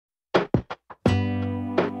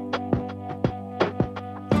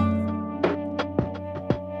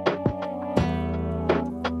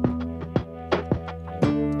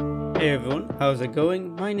Hey everyone, how's it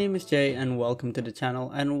going? My name is Jay and welcome to the channel,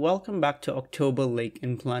 and welcome back to October Lake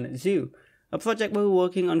in Planet Zoo, a project where we're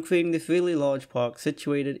working on creating this really large park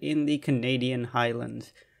situated in the Canadian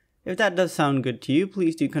Highlands. If that does sound good to you,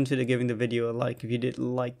 please do consider giving the video a like if you did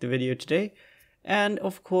like the video today. And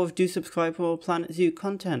of course, do subscribe for more Planet Zoo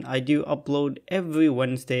content. I do upload every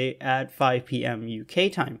Wednesday at 5 PM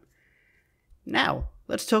UK time. Now,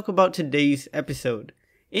 let's talk about today's episode.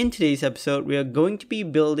 In today's episode, we are going to be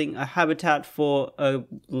building a habitat for a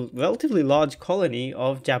relatively large colony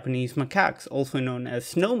of Japanese macaques, also known as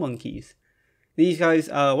snow monkeys. These guys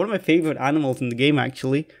are one of my favorite animals in the game,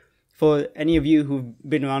 actually. For any of you who've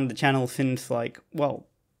been around the channel since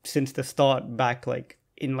since the start back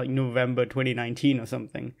in November 2019 or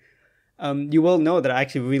something, you will know that I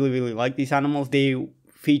actually really like these animals. They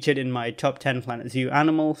featured in my top 10 Planet Zoo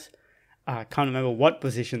animals. I can't remember what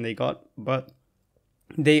position they got, but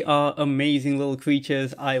they are amazing little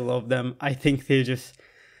creatures. I love them. I think they're just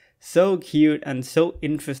so cute and so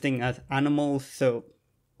interesting as animals. So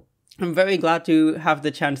I'm very glad to have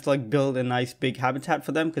the chance to build a nice big habitat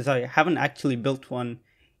for them, because I haven't actually built one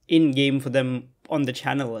in game for them on the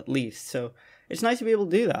channel at least. So it's nice to be able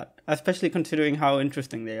to do that, especially considering how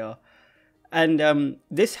interesting they are. And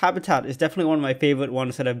this habitat is definitely one of my favorite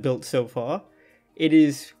ones that I've built so far. It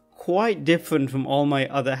is quite different from all my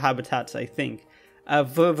other habitats, I think.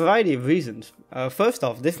 For a variety of reasons. First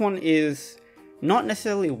off, this one is not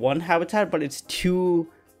necessarily one habitat, but it's two.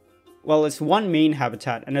 Well, it's one main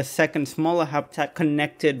habitat and a second smaller habitat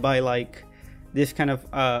connected by this kind of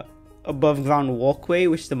above ground walkway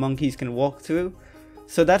which the monkeys can walk through.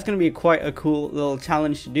 So that's going to be quite a cool little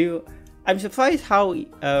challenge to do. I'm surprised how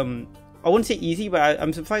I wouldn't say easy, but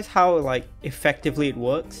I'm surprised how effectively it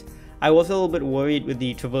works. I was a little bit worried with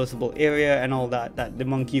the traversable area and all that the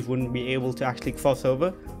monkeys wouldn't be able to actually cross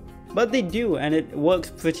over. But they do, and it works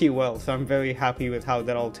pretty well, so I'm very happy with how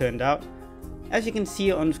that all turned out. As you can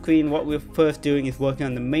see on screen, what we're first doing is working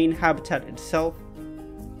on the main habitat itself.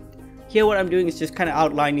 Here what I'm doing is just kind of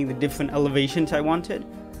outlining the different elevations I wanted.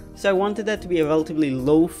 So I wanted that to be a relatively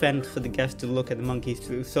low fence for the guests to look at the monkeys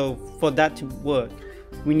through, so for that to work,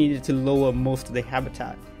 we needed to lower most of the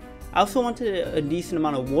habitat. I also wanted a decent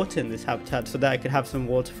amount of water in this habitat so that I could have some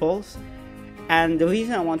waterfalls. And the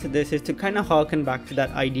reason I wanted this is to kind of harken back to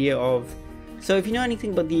that idea of, so if you know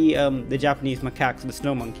anything about the Japanese macaques, the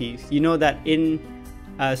snow monkeys, you know that in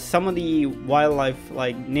some of the wildlife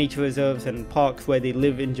nature reserves and parks where they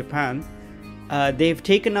live in Japan, they've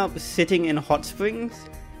taken up sitting in hot springs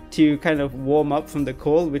to kind of warm up from the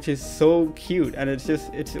cold, which is so cute, and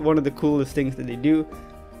it's one of the coolest things that they do.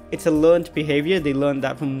 It's a learned behavior. They learned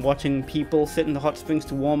that from watching people sit in the hot springs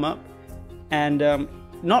to warm up. And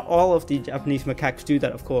not all of the Japanese macaques do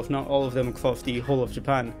that, of course, not all of them across the whole of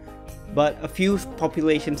Japan. But a few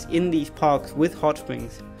populations in these parks with hot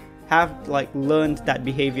springs have learned that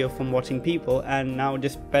behavior from watching people, and now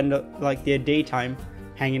just spend their daytime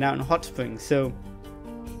hanging out in hot springs. So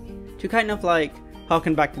to kind of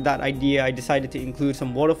harken back to that idea, I decided to include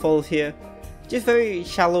some waterfalls here. Just very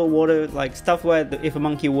shallow water, stuff where if a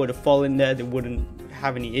monkey were to fall in there, they wouldn't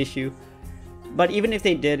have any issue. But even if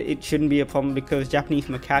they did, it shouldn't be a problem, because Japanese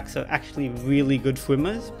macaques are actually really good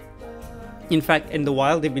swimmers. In fact, in the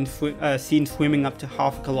wild, they've been seen swimming up to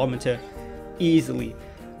half a kilometer easily.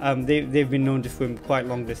 They've been known to swim quite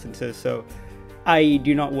long distances, so I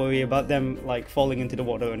do not worry about them falling into the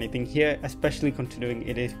water or anything here, especially considering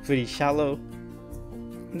it is pretty shallow.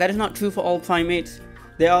 That is not true for all primates.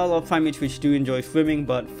 There are a lot of primates which do enjoy swimming,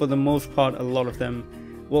 but for the most part, a lot of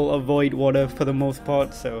them will avoid water for the most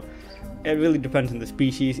part, so it really depends on the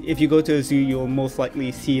species. If you go to a zoo, you'll most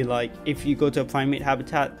likely see, if you go to a primate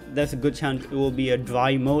habitat, there's a good chance it will be a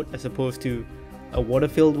dry moat as opposed to a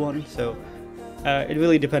water-filled one, so it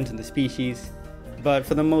really depends on the species. But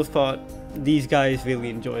for the most part, these guys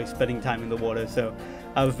really enjoy spending time in the water, so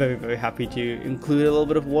I was very happy to include a little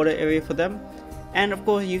bit of water area for them. And of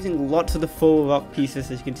course, using lots of the faux rock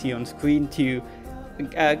pieces, as you can see on screen, to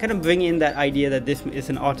kind of bring in that idea that this is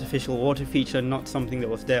an artificial water feature, not something that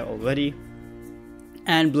was there already.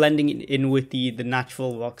 And blending it in with the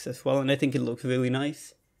natural rocks as well, and I think it looks really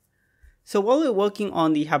nice. So while we're working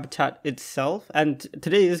on the habitat itself, and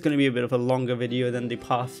today is going to be a bit of a longer video than the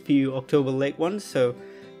past few October Lake ones, so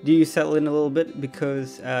do settle in a little bit,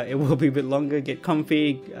 because it will be a bit longer. Get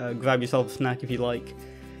comfy, grab yourself a snack if you like.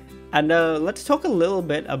 And let's talk a little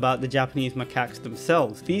bit about the Japanese macaques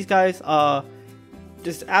themselves. These guys are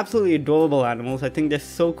just absolutely adorable animals. I think they're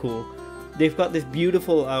so cool. They've got this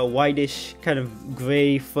beautiful whitish kind of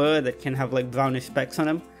grey fur that can have brownish specks on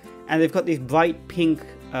them. And they've got these bright pink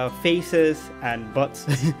faces and butts.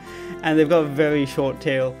 And they've got a very short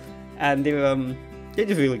tail. and they're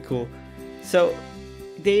just really cool. So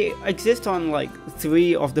they exist on like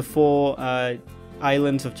 3 of the 4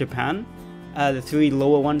 islands of Japan, the 3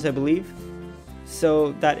 lower ones, I believe.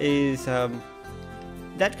 So that is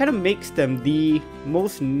that kind of makes them the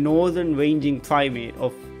most northern ranging primate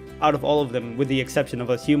out of all of them, with the exception of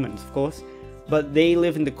us humans, of course. But they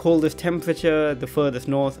live in the coldest temperature, the furthest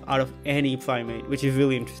north out of any primate, which is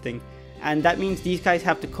really interesting. And that means these guys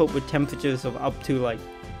have to cope with temperatures of up to like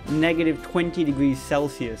negative 20 degrees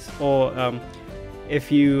Celsius, or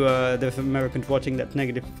if you there's Americans watching, that's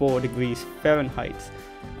negative 4 degrees Fahrenheit.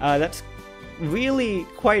 That's really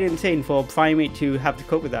quite insane for a primate to have to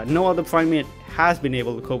cope with that. No other primate has been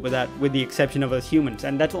able to cope with that, with the exception of us humans,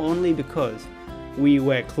 and that's only because we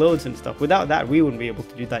wear clothes and stuff. Without that, we wouldn't be able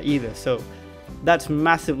to do that either. So that's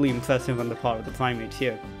massively impressive on the part of the primates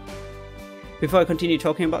here. Before I continue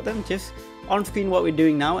talking about them, just on screen, what we're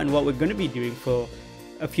doing now and what we're going to be doing for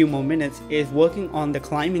a few more minutes is working on the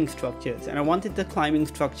climbing structures. And I wanted the climbing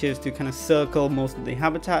structures to kind of circle most of the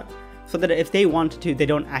habitat, so that if they wanted to, they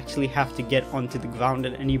don't actually have to get onto the ground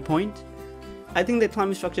at any point. I think the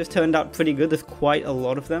climbing structures turned out pretty good. There's quite a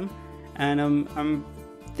lot of them, and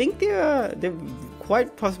I think they're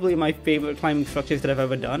quite possibly my favorite climbing structures that I've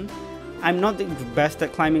ever done. I'm not the best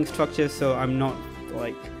at climbing structures, so I'm not,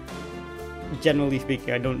 like, generally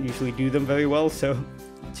speaking, I don't usually do them very well, so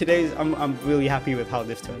I'm really happy with how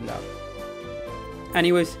this turned out.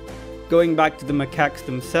 Anyways, going back to the macaques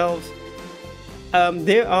themselves,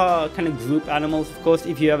 there are kind of group animals. Of course,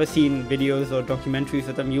 if you've ever seen videos or documentaries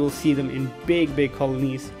of them, you'll see them in big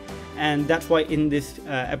colonies, and that's why in this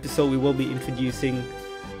episode we will be introducing,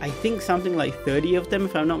 I think, something like 30 of them,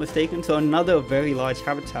 if I'm not mistaken, so another very large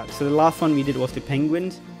habitat. So the last one we did was the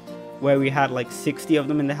penguins, where we had like 60 of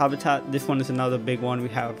them in the habitat. This one is another big one. We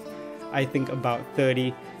have, I think, about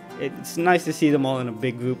 30. It's nice to see them all in a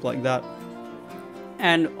big group like that.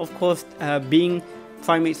 And of course, being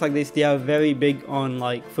primates like this, they are very big on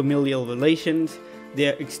like familial relations.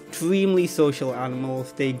 They're extremely social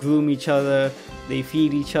animals. They groom each other, they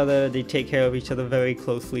feed each other, they take care of each other very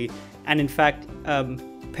closely. And in fact,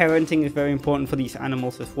 parenting is very important for these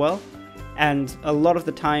animals as well. And a lot of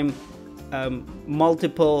the time,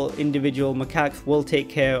 multiple individual macaques will take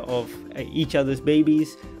care of each other's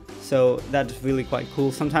babies. So that's really quite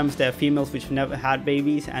cool. Sometimes there are females which never had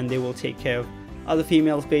babies, and they will take care of other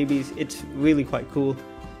females' babies. It's really quite cool.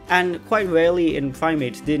 And quite rarely in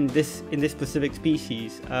primates, in this specific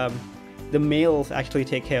species, the males actually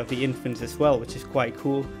take care of the infants as well, which is quite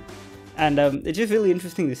cool. And it's just really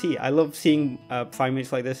interesting to see. I love seeing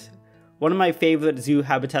primates like this. One of my favorite zoo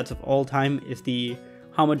habitats of all time is the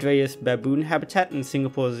Hamadryas baboon habitat in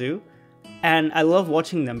Singapore Zoo. And I love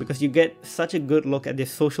watching them because you get such a good look at their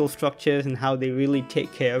social structures and how they really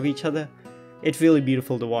take care of each other. It's really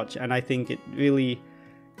beautiful to watch, and I think it really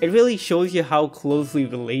shows you how closely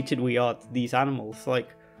related we are to these animals. Like,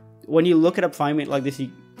 when you look at a primate like this,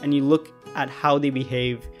 and you look at how they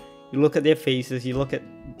behave, you look at their faces, you look at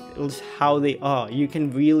how they are, you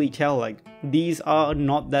can really tell, like, these are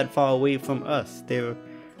not that far away from us. They're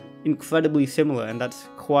incredibly similar, and that's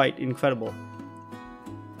quite incredible.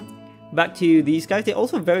 Back to these guys, they're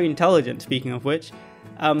also very intelligent, speaking of which.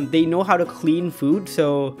 They know how to clean food,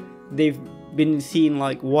 so they've been seen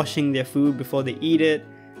like washing their food before they eat it.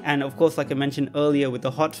 And of course, like I mentioned earlier with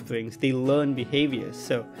the hot springs, they learn behaviors.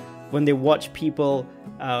 So when they watch people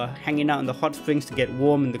hanging out in the hot springs to get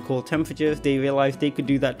warm in the cold temperatures, they realize they could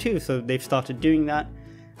do that too, so they've started doing that.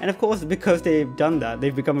 And of course, because they've done that,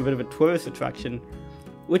 they've become a bit of a tourist attraction,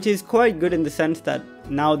 which is quite good in the sense that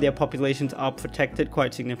now their populations are protected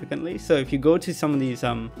quite significantly. So if you go to some of these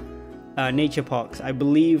nature parks, I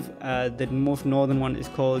believe the most northern one is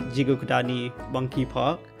called Gigabyte Monkey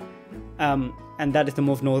Park, and that is the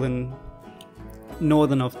most northern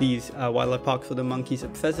of these wildlife parks for the monkeys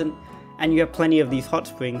at present. And you have plenty of these hot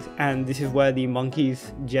springs, and this is where the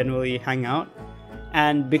monkeys generally hang out.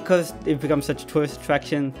 And because they've become such a tourist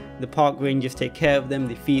attraction, the park rangers take care of them,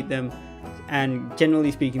 they feed them, and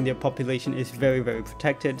generally speaking, their population is very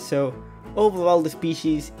protected. So overall, the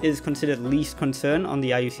species is considered least concern on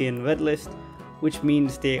the IUCN Red List, which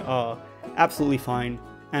means they are absolutely fine,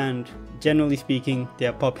 and generally speaking,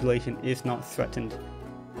 their population is not threatened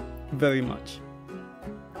very much.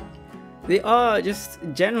 They are just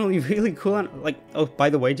generally really cool, and like, oh, by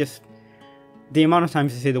the way, just the amount of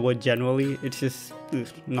times I say the word generally, it's just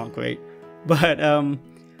not great. But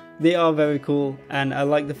they are very cool, and I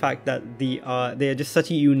like the fact that they are just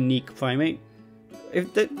such a unique primate.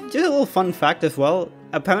 Just a little fun fact as well,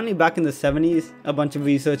 apparently back in the 70s, a bunch of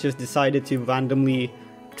researchers decided to randomly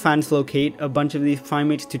translocate a bunch of these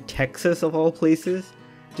primates to Texas of all places,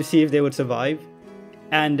 to see if they would survive.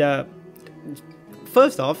 And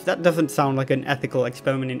first off, that doesn't sound like an ethical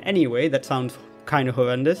experiment in any way. That sounds kind of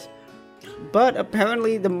horrendous. But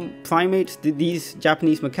apparently the primates, these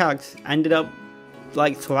Japanese macaques, ended up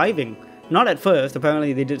like thriving. Not at first,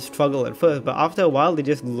 apparently they did struggle at first, but after a while they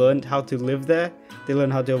just learned how to live there. They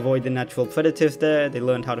learned how to avoid the natural predators there, they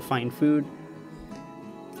learned how to find food.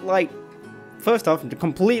 Like, first off,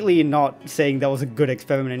 completely not saying that was a good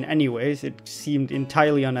experiment in any ways. It seemed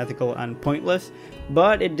entirely unethical and pointless,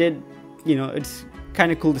 but it did, you know, it's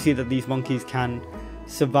kind of cool to see that these monkeys can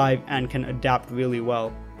survive and can adapt really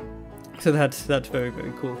well. So that's very,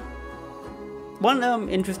 very cool. One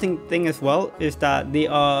interesting thing as well is that they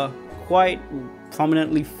are quite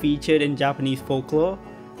prominently featured in Japanese folklore.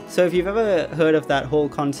 So if you've ever heard of that whole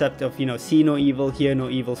concept of, you know, see no evil, hear no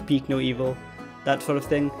evil, speak no evil, that sort of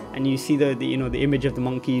thing, and you see the you know, the image of the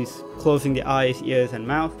monkeys closing their eyes, ears and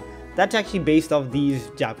mouth, that's actually based off these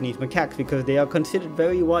Japanese macaques because they are considered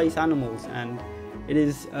very wise animals, and it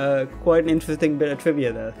is quite an interesting bit of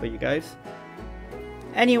trivia there for you guys.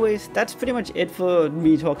 Anyways, that's pretty much it for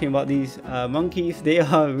me talking about these monkeys. They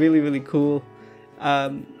are really, really cool,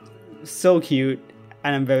 so cute,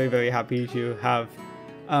 and I'm very, very happy to have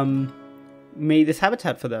made this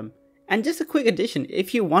habitat for them. And just a quick addition,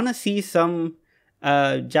 if you want to see some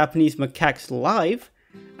Japanese macaques live,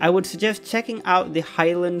 I would suggest checking out the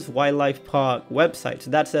Highlands Wildlife Park website.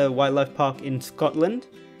 So that's a wildlife park in Scotland,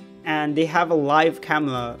 and they have a live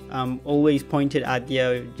camera always pointed at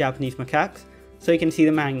the Japanese macaques, so you can see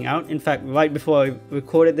them hanging out. In fact, right before I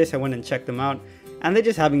recorded this, I went and checked them out, and they're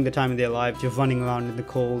just having the time of their life, just running around in the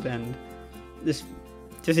cold and just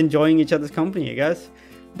enjoying each other's company, I guess.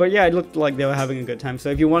 But yeah, it looked like they were having a good time. So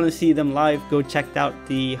if you want to see them live, go check out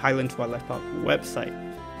the Highlands Wildlife Park website.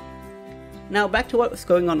 Now back to what's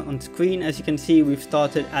going on screen. As you can see, we've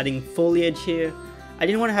started adding foliage here. I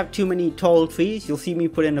didn't want to have too many tall trees. You'll see me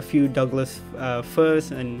put in a few Douglas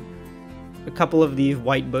firs and a couple of these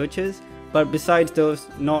white birches. But besides those,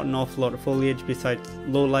 not an awful lot of foliage besides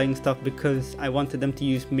low-lying stuff, because I wanted them to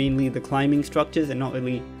use mainly the climbing structures and not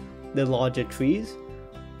really the larger trees.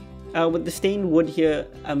 With the stained wood here,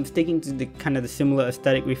 I'm sticking to the kind of the similar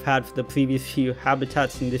aesthetic we've had for the previous few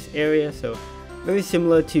habitats in this area. So very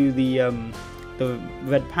similar to the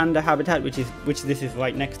red panda habitat, which this is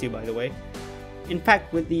right next to, by the way. In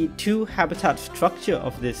fact, with the two habitat structure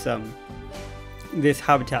of this this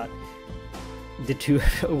habitat, the two,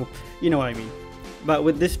 you know what I mean. But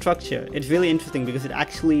with this structure, it's really interesting because it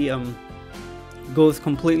actually goes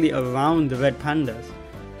completely around the red pandas.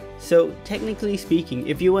 So technically speaking,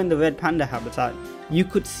 if you were in the red panda habitat, you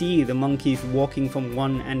could see the monkeys walking from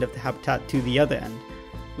one end of the habitat to the other end,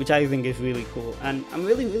 which I think is really cool. And I'm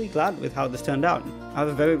really, really glad with how this turned out. I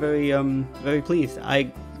was very, very, very pleased.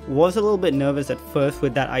 I was a little bit nervous at first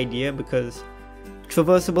with that idea because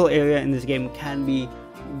traversable area in this game can be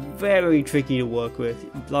very tricky to work with.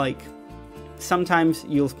 Like, sometimes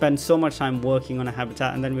you'll spend so much time working on a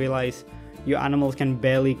habitat and then realize your animals can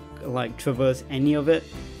barely like traverse any of it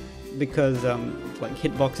because like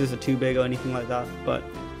hitboxes are too big or anything like that. But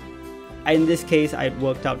in this case, it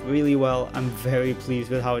worked out really well. I'm very pleased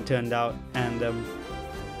with how it turned out, and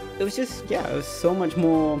it was just, yeah, it was so much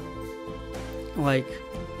more like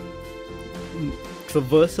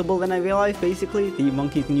traversable than I realized. Basically, the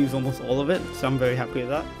monkey can use almost all of it, so I'm very happy with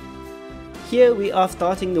that. Here we are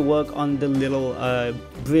starting the work on the little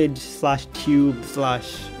bridge slash tube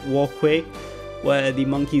slash walkway where the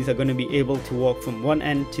monkeys are going to be able to walk from one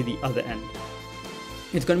end to the other end.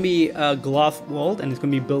 It's going to be glass walled, and it's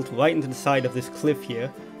going to be built right into the side of this cliff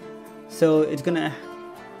here. So it's going to,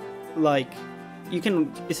 like, you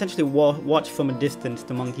can essentially watch from a distance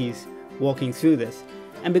the monkeys walking through this.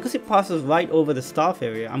 And because it passes right over the staff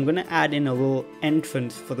area, I'm going to add in a little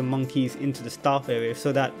entrance for the monkeys into the staff area,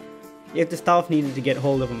 so that if the staff needed to get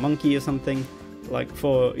hold of a monkey or something, like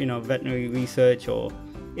for, you know, veterinary research, or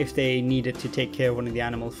if they needed to take care of one of the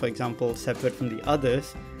animals, for example, separate from the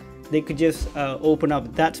others, they could just open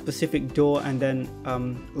up that specific door and then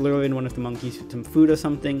lure in one of the monkeys with some food or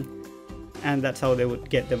something, and that's how they would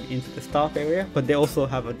get them into the staff area. But they also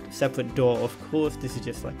have a separate door, of course. This is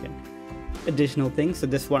just like an additional thing. So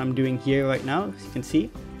this is what I'm doing here right now, as you can see,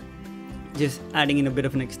 just adding in a bit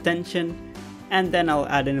of an extension, and then I'll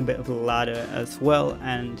add in a bit of a ladder as well,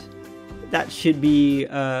 and that should be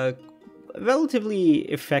a relatively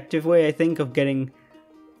effective way, I think, of getting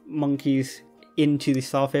monkeys into the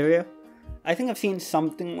staff area. I think I've seen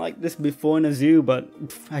something like this before in a zoo, but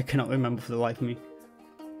I cannot remember for the life of me.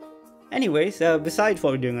 Anyways, besides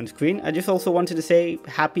what we're doing on screen, I just also wanted to say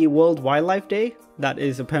Happy World Wildlife Day. That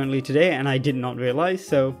is apparently today, and I did not realize,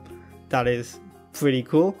 so that is pretty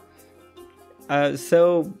cool.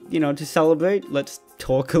 So, you know, to celebrate, let's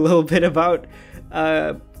talk a little bit about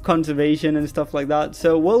conservation and stuff like that.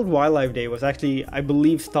 So World Wildlife Day was actually, I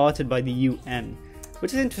believe, started by the UN,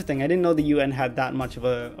 which is interesting. I didn't know the UN had that much of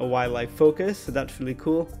a wildlife focus, so that's really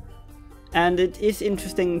cool. And it is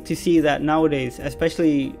interesting to see that nowadays,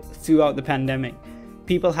 especially throughout the pandemic,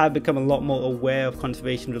 people have become a lot more aware of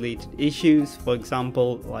conservation related issues. For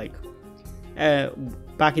example, like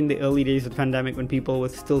back in the early days of the pandemic, when people were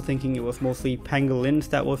still thinking it was mostly pangolins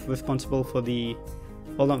that was responsible for the,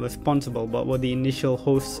 well, not responsible, but were the initial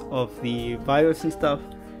hosts of the virus and stuff,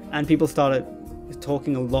 and people started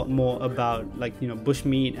talking a lot more about, like, you know,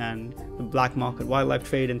 bushmeat and the black market wildlife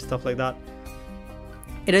trade and stuff like that.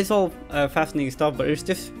 It is all fascinating stuff, but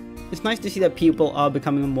it's nice to see that people are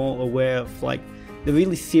becoming more aware of, like, the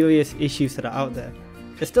really serious issues that are out there.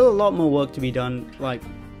 There's still a lot more work to be done. Like,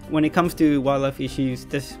 when it comes to wildlife issues,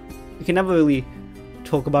 you can never really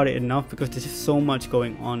talk about it enough, because there's just so much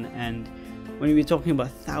going on, and when we're talking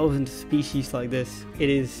about thousands of species like this, it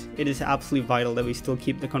is absolutely vital that we still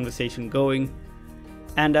keep the conversation going.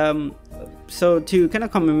 And so to kind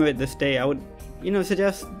of commemorate this day, I would, you know,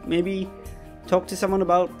 suggest maybe talk to someone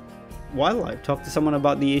about wildlife, talk to someone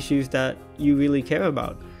about the issues that you really care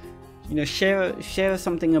about. You know, share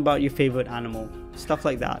something about your favorite animal, stuff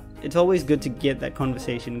like that. It's always good to get that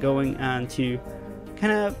conversation going and to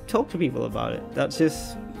kind of talk to people about it. It's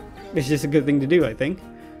just a good thing to do, I think.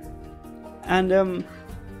 And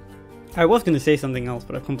I was going to say something else,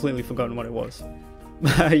 but I've completely forgotten what it was.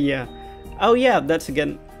 But yeah. Oh yeah, that's,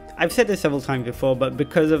 again, I've said this several times before, but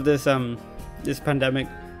because of this this pandemic,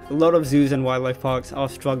 a lot of zoos and wildlife parks are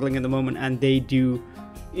struggling at the moment, and they do,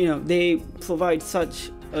 you know, they provide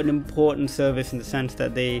such an important service in the sense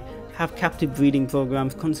that they have captive breeding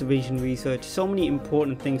programs, conservation research, so many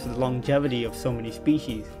important things for the longevity of so many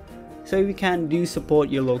species. So if you can, do support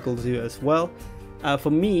your local zoo as well.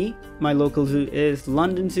 For me, my local zoo is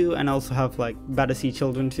London Zoo, and I also have, like, Battersea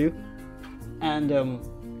Children's Zoo. And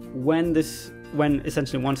when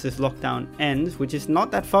essentially once this lockdown ends, which is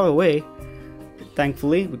not that far away,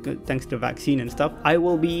 thankfully, thanks to the vaccine and stuff, I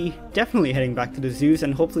will be definitely heading back to the zoos,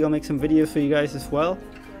 and hopefully I'll make some videos for you guys as well,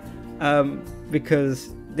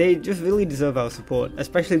 because they just really deserve our support,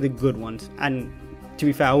 especially the good ones. And to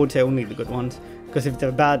be fair, I would say only the good ones, because if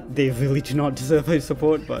they're bad, they really do not deserve our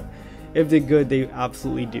support, but if they're good, they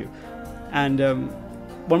absolutely do. And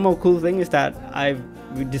one more cool thing is that I've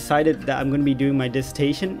decided that I'm going to be doing my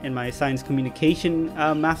dissertation in my science communication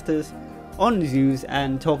masters on zoos,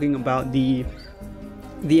 and talking about the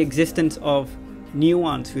existence of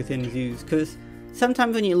nuance within zoos. Because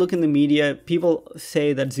sometimes when you look in the media, people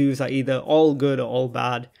say that zoos are either all good or all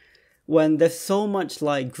bad, when there's so much,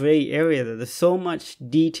 like, grey area there. There's so much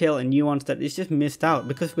detail and nuance that is just missed out,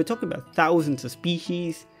 because we're talking about thousands of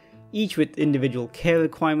species, each with individual care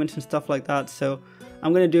requirements and stuff like that. So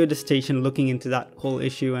I'm going to do a dissertation looking into that whole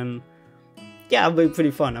issue, and yeah, it'll be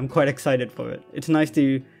pretty fun. I'm quite excited for it. It's nice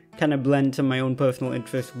to kind of blend some of my own personal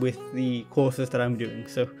interests with the courses that I'm doing,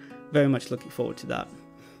 so very much looking forward to that.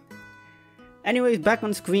 Anyways, back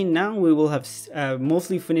on screen now, we will have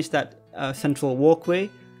mostly finished that central walkway.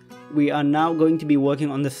 We are now going to be working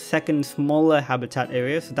on the second smaller habitat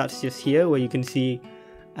area, so that's just here where you can see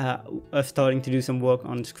us starting to do some work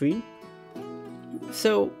on screen.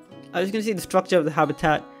 So as you can see, the structure of the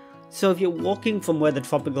habitat. So if you're walking from where the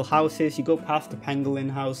tropical house is, you go past the pangolin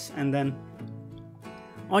house, and then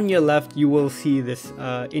on your left you will see this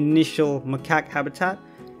initial macaque habitat.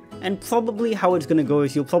 And probably how it's going to go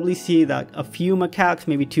is you'll probably see that a few macaques,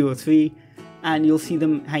 maybe 2 or 3, and you'll see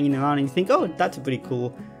them hanging around, and you think, oh, that's a pretty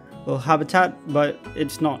cool little habitat, but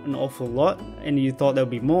it's not an awful lot, and you thought there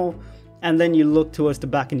would be more. And then you look towards the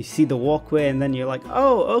back and you see the walkway, and then you're like,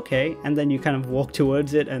 oh, okay. And then you kind of walk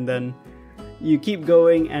towards it, and then you keep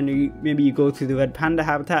going, and maybe you go through the red panda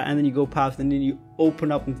habitat, and then you go past, and then you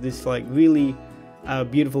open up into this, like, really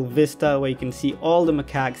beautiful vista where you can see all the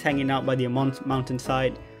macaques hanging out by the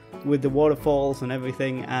mountainside with the waterfalls and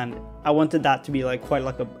everything. And I wanted that to be, like, quite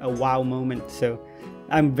like a wow moment, so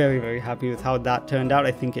I'm very, very happy with how that turned out.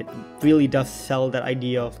 I think it really does sell that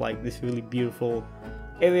idea of, like, this really beautiful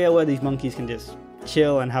area where these monkeys can just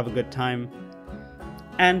chill and have a good time.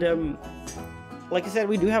 And like I said,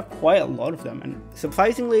 we do have quite a lot of them, and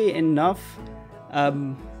surprisingly enough,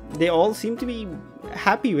 they all seem to be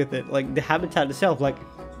happy with it. Like, the habitat itself, like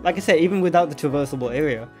I said, even without the traversable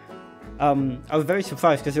area, I was very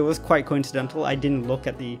surprised, because it was quite coincidental. I didn't look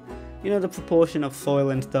at the, you know, the proportion of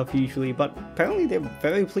soil and stuff usually, but apparently they're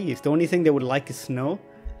very pleased. The only thing they would like is snow.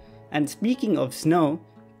 And speaking of snow,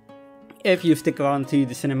 if you stick around to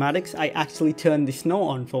the cinematics, I actually turned the snow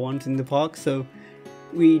on for once in the park, so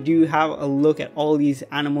we do have a look at all these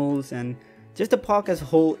animals and just the park as a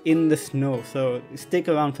whole in the snow. So stick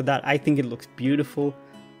around for that. I think it looks beautiful.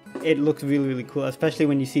 It looks really cool, especially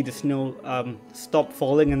when you see the snow stop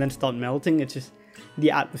falling and then start melting. It's just,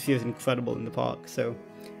 the atmosphere is incredible in the park. So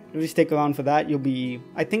if you stick around for that, you'll be,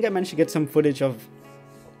 I think I managed to get some footage of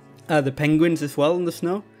the penguins as well in the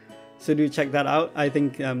snow. So do check that out. I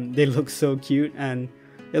think they look so cute and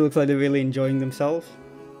it looks like they're really enjoying themselves.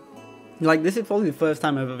 Like, this is probably the first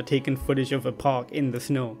time I've ever taken footage of a park in the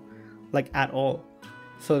snow, like at all.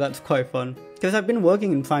 So that's quite fun. Because I've been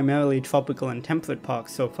working in primarily tropical and temperate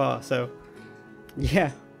parks so far, so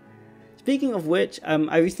yeah. Speaking of which,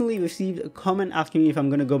 I recently received a comment asking me if I'm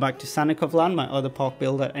going to go back to Sannikov Land, my other park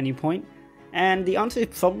build, at any point. And the answer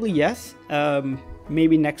is probably yes,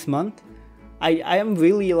 maybe next month. I am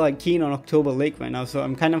really like keen on October Lake right now, so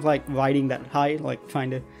I'm kind of like riding that high, like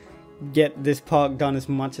trying to get this park done as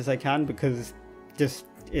much as I can, because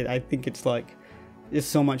I think it's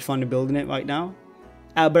so much fun to build in it right now.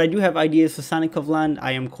 But I do have ideas for Sannikov Land.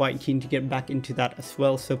 I am quite keen to get back into that as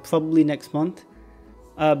well, so probably next month.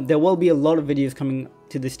 There will be a lot of videos coming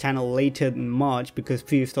to this channel later in March, because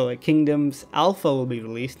Prehistoric Kingdoms Alpha will be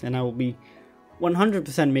released, and I will be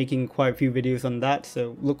 100% making quite a few videos on that,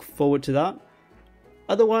 so look forward to that.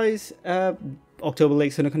 Otherwise, October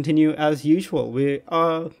Lake's going to continue as usual. We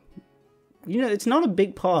are, it's not a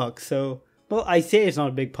big park, so, well, I say it's not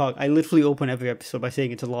a big park. I literally open every episode by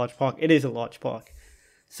saying it's a large park. It is a large park.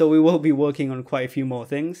 So we will be working on quite a few more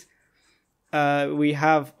things. We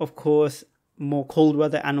have, of course, more cold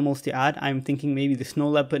weather animals to add. I'm thinking maybe the snow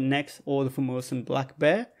leopard next, or the Formosan black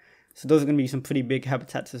bear. So those are going to be some pretty big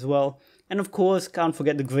habitats as well. And of course, can't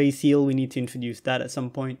forget the grey seal. We need to introduce that at some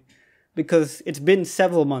point, because it's been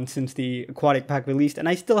several months since the aquatic pack released, and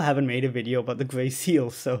I still haven't made a video about the grey seal,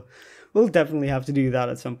 so we'll definitely have to do that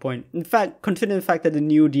at some point. In fact, consider the fact that the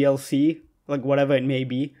new DLC, like whatever it may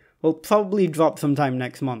be, will probably drop sometime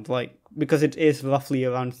next month, because it is roughly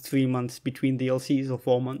around 3 months between DLCs, or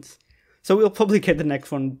 4 months. So we'll probably get the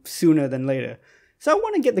next one sooner than later. So I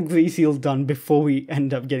want to get the grey seal done before we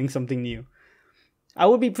end up getting something new. I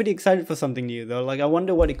would be pretty excited for something new though, I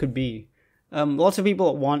wonder what it could be. Lots of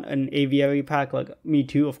people want an aviary pack, like me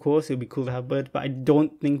too, of course. It would be cool to have birds, but I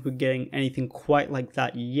don't think we're getting anything quite like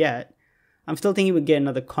that yet. I'm still thinking we'd get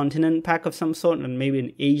another continent pack of some sort, and maybe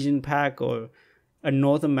an Asian pack or a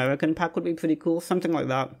North American pack would be pretty cool, something like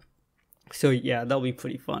that. So yeah, that'll be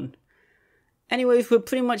pretty fun. Anyways, we're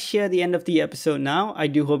pretty much here at the end of the episode now. I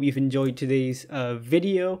do hope you've enjoyed today's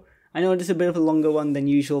video. I know this is a bit of a longer one than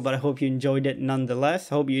usual, but I hope you enjoyed it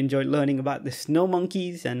nonetheless. I hope you enjoyed learning about the snow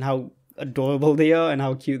monkeys and how adorable they are and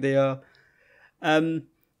how cute they are.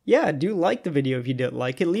 Yeah, do like the video if you did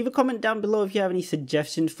like it. Leave a comment down below if you have any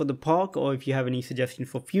suggestions for the park, or if you have any suggestions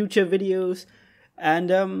for future videos.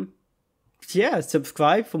 And yeah,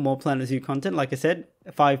 subscribe for more Planet Zoo content. Like I said,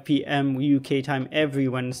 5 PM UK time every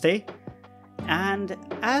Wednesday. And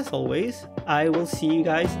as always, I will see you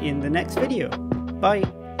guys in the next video.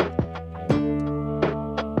 Bye!